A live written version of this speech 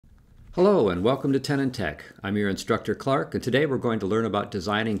Hello and welcome to Tenon Tech. I'm your instructor Clark, and today we're going to learn about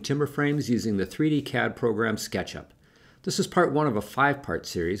designing timber frames using the 3D CAD program Sketchup. This is part one of a 5-part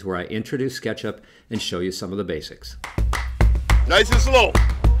series where I introduce Sketchup and show you some of the basics. Nice and slow.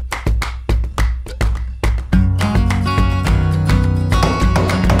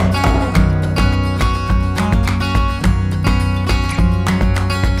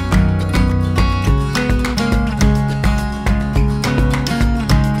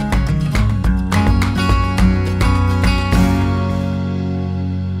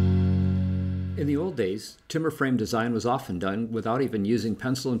 In the old days, timber frame design was often done without even using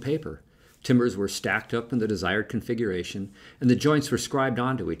pencil and paper. Timbers were stacked up in the desired configuration, and the joints were scribed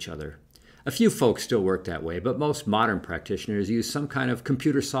onto each other. A few folks still work that way, but most modern practitioners use some kind of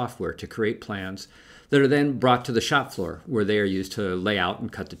computer software to create plans that are then brought to the shop floor, where they are used to lay out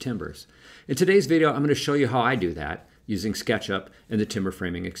and cut the timbers. In today's video, I'm going to show you how I do that using SketchUp and the timber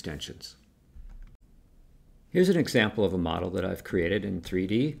framing extensions. Here's an example of a model that I've created in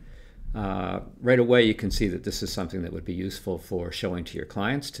 3D. Right away you can see that this is something that would be useful for showing to your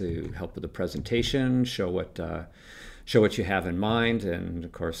clients to help with the presentation, show what you have in mind, and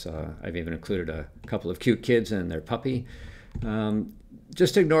of course I've even included a couple of cute kids and their puppy.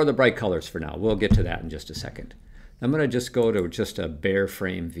 Just ignore the bright colors for now. We'll get to that in just a second. I'm going to just go to just a bare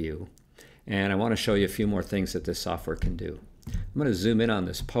frame view, and I want to show you a few more things that this software can do. I'm going to zoom in on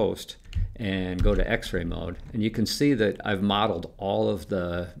this post and go to X-ray mode, and you can see that I've modeled all of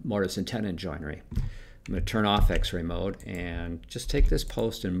the mortise and tenon joinery. I'm going to turn off X-ray mode and just take this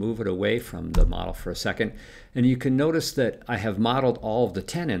post and move it away from the model for a second, and you can notice that I have modeled all of the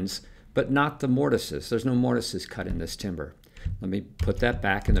tenons but not the mortises. There's no mortises cut in this timber. Let me put that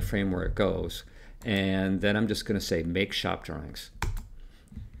back in the frame where it goes, and then I'm just going to say make shop drawings.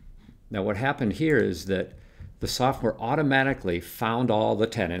 Now what happened here is that the software automatically found all the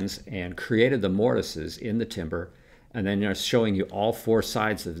tenons and created the mortises in the timber, and then they're showing you all 4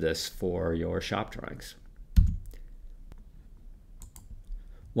 sides of this for your shop drawings.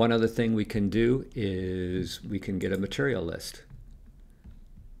 One other thing we can do is we can get a material list.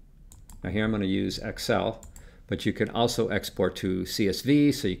 Now here I'm going to use Excel, but you can also export to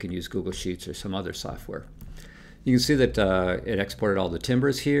CSV, so you can use Google Sheets or some other software. You can see that it exported all the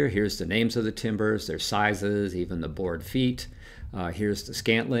timbers here. Here's the names of the timbers, their sizes, even the board feet. Here's the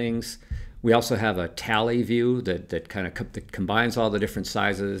scantlings. We also have a tally view that kind of combines all the different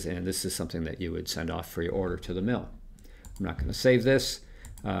sizes, and this is something that you would send off for your order to the mill. I'm not going to save this.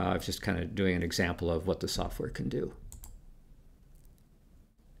 I'm just kind of doing an example of what the software can do.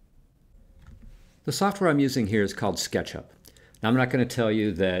 The software I'm using here is called SketchUp. Now, I'm not going to tell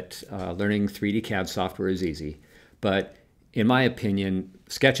you that learning 3D CAD software is easy, but in my opinion,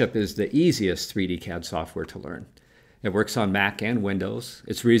 SketchUp is the easiest 3D CAD software to learn. It works on Mac and Windows.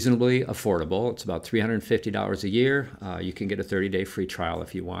 It's reasonably affordable. It's about $350 a year. You can get a 30-day free trial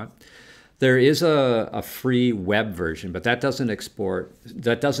if you want. There is a free web version, but that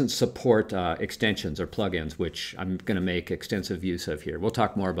doesn't support extensions or plugins, which I'm going to make extensive use of here. We'll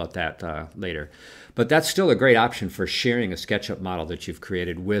talk more about that later. But that's still a great option for sharing a SketchUp model that you've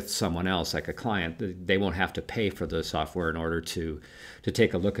created with someone else, like a client. They won't have to pay for the software in order to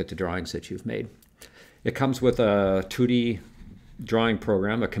take a look at the drawings that you've made. It comes with a 2D drawing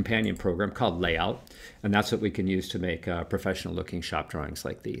program, a companion program called Layout, and that's what we can use to make professional-looking shop drawings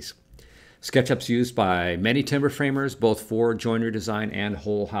like these. SketchUp's used by many timber framers, both for joinery design and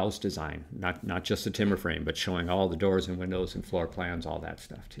whole house design. Not just the timber frame, but showing all the doors and windows and floor plans, all that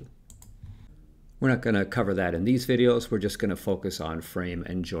stuff too. We're not going to cover that in these videos. We're just going to focus on frame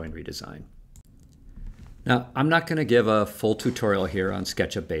and joinery design. Now, I'm not going to give a full tutorial here on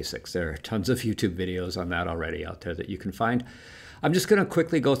Sketchup Basics. There are tons of YouTube videos on that already out there that you can find. I'm just going to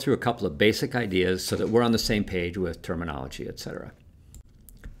quickly go through a couple of basic ideas so that we're on the same page with terminology, etc.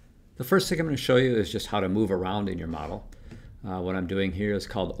 The first thing I'm going to show you is just how to move around in your model. What I'm doing here is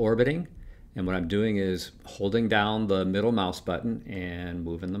called orbiting, and what I'm doing is holding down the middle mouse button and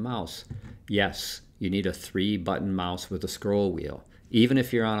moving the mouse. Yes, you need a 3-button mouse with a scroll wheel, even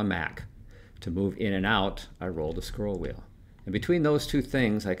if you're on a Mac. To move in and out, I roll the scroll wheel. And between those two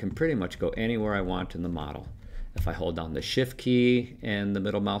things, I can pretty much go anywhere I want in the model. If I hold down the Shift key and the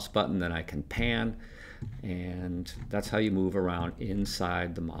middle mouse button, then I can pan. And that's how you move around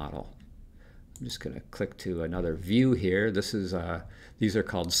inside the model. I'm just going to click to another view here. These are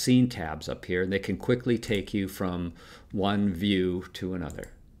called scene tabs up here, and they can quickly take you from one view to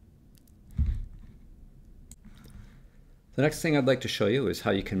another. The next thing I'd like to show you is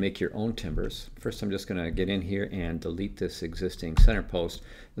how you can make your own timbers. First, I'm just going to get in here and delete this existing center post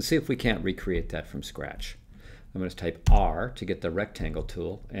and see if we can't recreate that from scratch. I'm going to type R to get the rectangle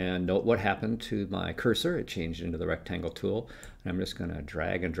tool, and note what happened to my cursor. It changed into the rectangle tool. And I'm just going to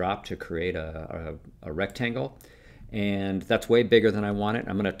drag and drop to create a rectangle, and that's way bigger than I want it.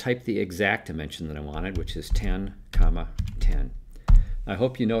 I'm going to type the exact dimension that I wanted, which is 10, 10. I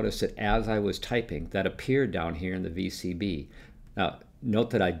hope you noticed that as I was typing, that appeared down here in the VCB. Now,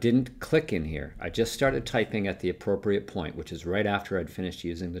 note that I didn't click in here. I just started typing at the appropriate point, which is right after I'd finished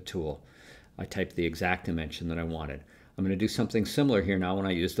using the tool. I typed the exact dimension that I wanted. I'm going to do something similar here now when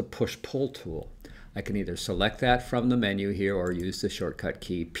I use the push-pull tool. I can either select that from the menu here or use the shortcut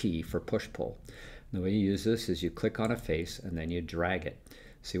key P for push-pull. The way you use this is you click on a face and then you drag it.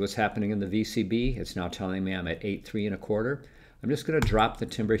 See what's happening in the VCB? It's now telling me I'm at 8, 3 1/4. I'm just going to drop the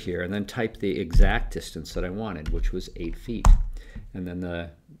timber here and then type the exact distance that I wanted, which was 8 feet. And then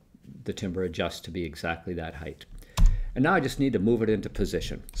the timber adjusts to be exactly that height. And now I just need to move it into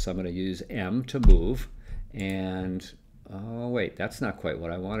position. So I'm going to use M to move, and oh wait, that's not quite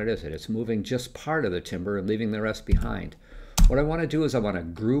what I wanted, is it? It's moving just part of the timber and leaving the rest behind. What I want to do is I want to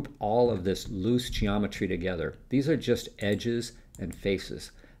group all of this loose geometry together. These are just edges and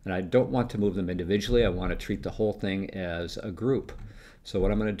faces, and I don't want to move them individually. I want to treat the whole thing as a group. So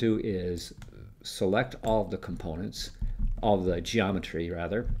what I'm going to do is select all of the components, all of the geometry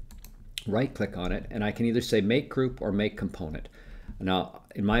rather, right click on it, and I can either say make group or make component. Now,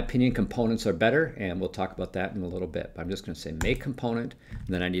 in my opinion, components are better, and we'll talk about that in a little bit. But I'm just going to say make component, and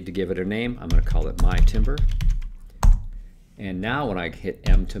then I need to give it a name. I'm going to call it my timber. And now when I hit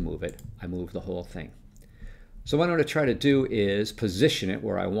M to move it, I move the whole thing. So what I'm going to try to do is position it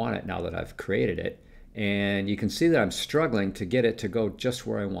where I want it now that I've created it. And you can see that I'm struggling to get it to go just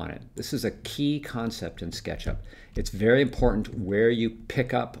where I want it. This is a key concept in SketchUp. It's very important where you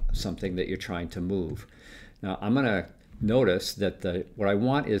pick up something that you're trying to move. Now I'm going to notice that what I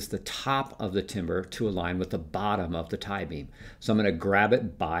want is the top of the timber to align with the bottom of the tie beam. So I'm going to grab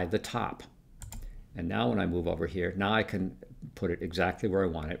it by the top. And now when I move over here, now I can put it exactly where I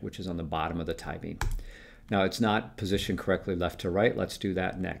want it, which is on the bottom of the tie beam. Now it's not positioned correctly left to right. Let's do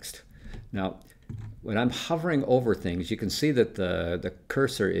that next. Now, when I'm hovering over things, you can see that the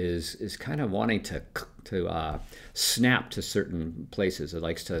cursor is kind of wanting to snap to certain places. It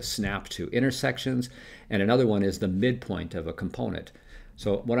likes to snap to intersections, and another one is the midpoint of a component.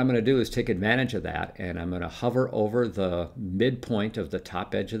 So what I'm going to do is take advantage of that, and I'm going to hover over the midpoint of the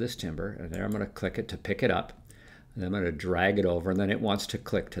top edge of this timber, and there I'm going to click it to pick it up, and then I'm going to drag it over, and then it wants to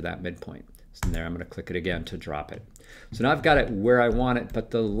click to that midpoint. So there I'm going to click it again to drop it. So now I've got it where I want it,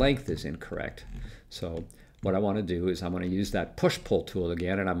 but the length is incorrect. So what I want to do is I'm going to use that push-pull tool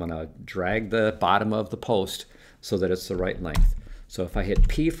again, and I'm going to drag the bottom of the post so that it's the right length. So if I hit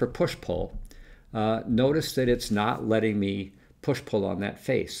P for push-pull, notice that it's not letting me push-pull on that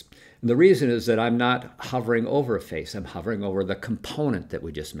face. And the reason is that I'm not hovering over a face. I'm hovering over the component that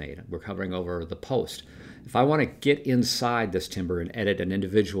we just made. We're hovering over the post. If I want to get inside this timber and edit an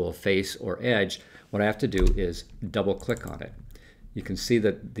individual face or edge, what I have to do is double-click on it. You can see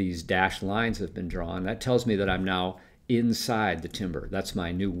that these dashed lines have been drawn. That tells me that I'm now inside the timber. That's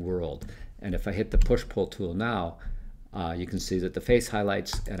my new world. And if I hit the push-pull tool now, you can see that the face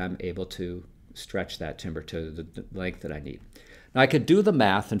highlights, and I'm able to stretch that timber to the length that I need. Now I could do the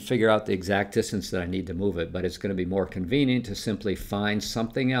math and figure out the exact distance that I need to move it, but it's going to be more convenient to simply find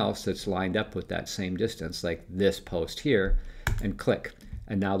something else that's lined up with that same distance, like this post here, and click.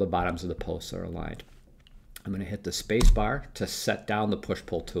 And now the bottoms of the posts are aligned. I'm going to hit the space bar to set down the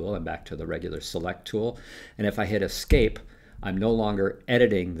push-pull tool and back to the regular select tool. And if I hit escape, I'm no longer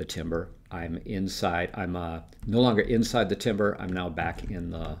editing the timber. I'm inside. I'm no longer inside the timber. I'm now back in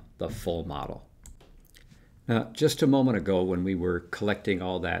the full model. Now, just a moment ago when we were collecting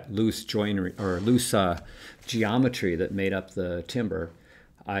all that loose joinery or loose geometry that made up the timber,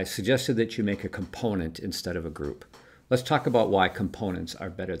 I suggested that you make a component instead of a group. Let's talk about why components are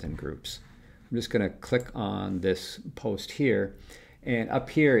better than groups. I'm just going to click on this post here, and up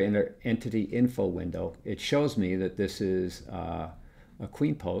here in the Entity Info window, it shows me that this is a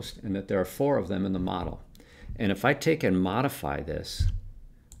queen post and that there are 4 of them in the model. And if I take and modify this,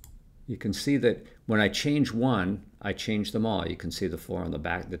 you can see that when I change one, I change them all. You can see the 4 on the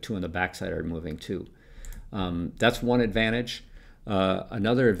back, the 2 on the back side are moving too. That's one advantage.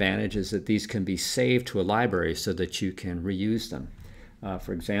 Another advantage is that these can be saved to a library so that you can reuse them.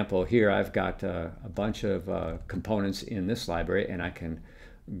 For example, here I've got a bunch of components in this library, and I can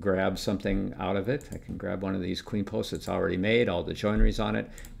grab something out of it. I can grab one of these queen posts that's already made, all the joineries on it,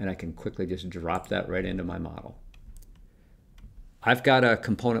 and I can quickly just drop that right into my model. I've got a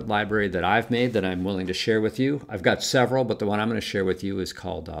component library that I've made that I'm willing to share with you. I've got several, but the one I'm going to share with you is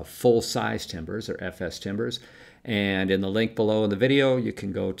called full-size timbers, or FS timbers. And in the link below in the video, you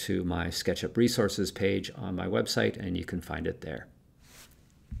can go to my SketchUp resources page on my website, and you can find it there.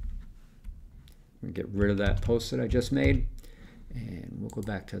 I'm going to get rid of that post that I just made, and we'll go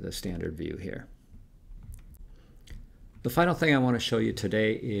back to the standard view here. The final thing I want to show you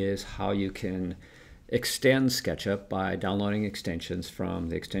today is how you can extend SketchUp by downloading extensions from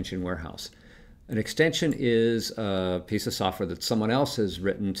the extension warehouse. An extension is a piece of software that someone else has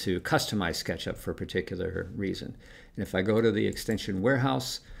written to customize SketchUp for a particular reason. And if I go to the extension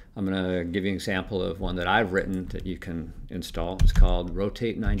warehouse, I'm going to give you an example of one that I've written that you can install. It's called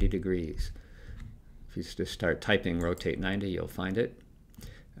Rotate 90 Degrees. If you just start typing Rotate 90, you'll find it.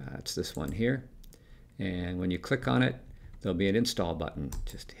 It's this one here. And when you click on it, there'll be an install button.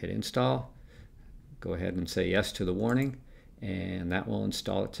 Just hit install. Go ahead and say yes to the warning, and that will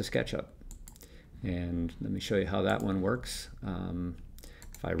install it to SketchUp. And let me show you how that one works.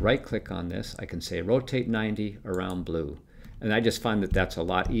 If I right click on this, I can say rotate 90 around blue. And I just find that that's a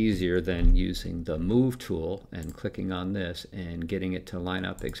lot easier than using the move tool and clicking on this and getting it to line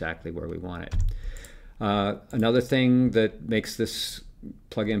up exactly where we want it. Another thing that makes this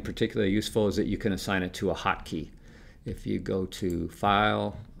plugin particularly useful is that you can assign it to a hotkey. If you go to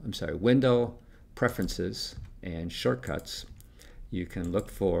Window, Preferences, and Shortcuts, you can look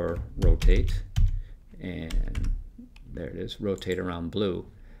for Rotate, and there it is, Rotate around blue.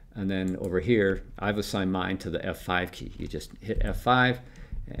 And then over here, I've assigned mine to the F5 key. You just hit F5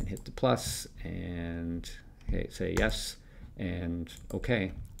 and hit the plus and say yes and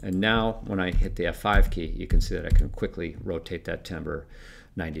OK. And now when I hit the F5 key, you can see that I can quickly rotate that timber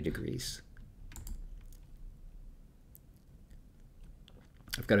 90 degrees.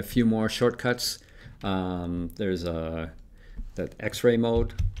 I've got a few more shortcuts. There's that X-ray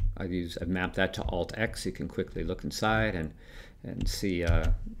mode. I've mapped that to Alt-X. You can quickly look inside and see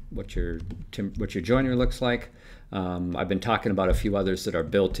what your joiner looks like. I've been talking about a few others that are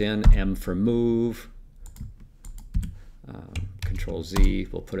built in. M for move. Control Z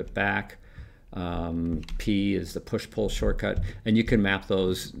will put it back. P is the push-pull shortcut, and you can map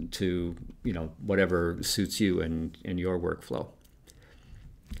those to whatever suits you and your workflow.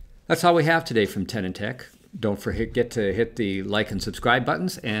 That's all we have today from Ten and Tech. Don't forget to hit the like and subscribe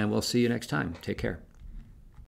buttons, and we'll see you next time. Take care.